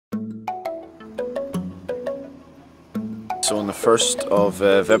So on the 1st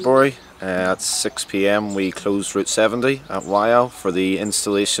of February at 6 p.m. we closed Route 70 at Waiau for the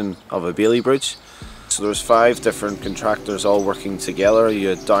installation of a Bailey Bridge. So there's 5 different contractors all working together. You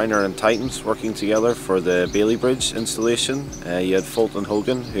had Downer and Titans working together for the Bailey Bridge installation. You had Fulton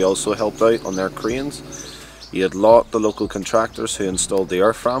Hogan, who also helped out on their cranes. You had Lot, the local contractors, who installed the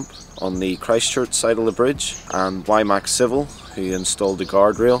earth ramp on the Christchurch side of the bridge, and Waiau Civil, who installed the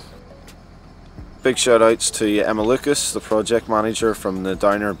guardrail. Big shout outs to Emma Lucas, the project manager from the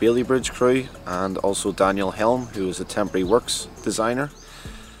Downer Bailey Bridge crew, and also Daniel Helm, who is a temporary works designer.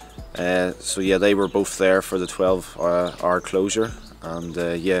 So yeah, they were both there for the 12-hour closure, and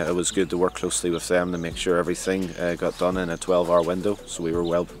yeah, it was good to work closely with them to make sure everything got done in a 12-hour window, so we were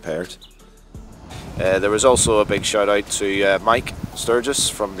well prepared. There was also a big shout out to Mike Sturgis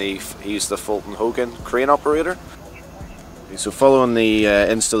he's the Fulton Hogan crane operator. So following the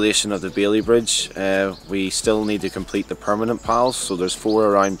installation of the Bailey Bridge, we still need to complete the permanent piles. So there's 4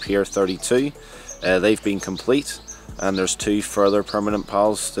 around Pier 32, they've been complete, and there's 2 further permanent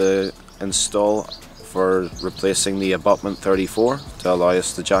piles to install for replacing the abutment 34 to allow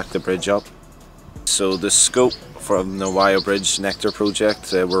us to jack the bridge up. So the scope from the Waiau Bridge Nectar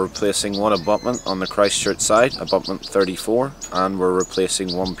project, we're replacing 1 abutment on the Christchurch side, abutment 34, and we're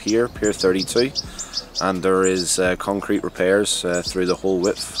replacing 1 pier, Pier 32, and there is concrete repairs through the whole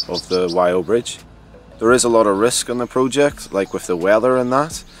width of the Waiau Bridge. There is a lot of risk on the project, like with the weather and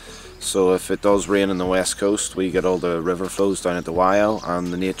that. So if it does rain on the west coast, we get all the river flows down at the Waiau,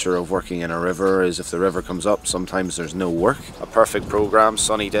 and the nature of working in a river is if the river comes up, sometimes there's no work. A perfect programme,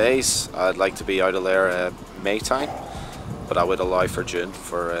 sunny days. I'd like to be out of there May time, but I would allow for June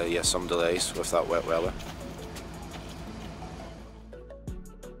for yeah, some delays with that wet weather.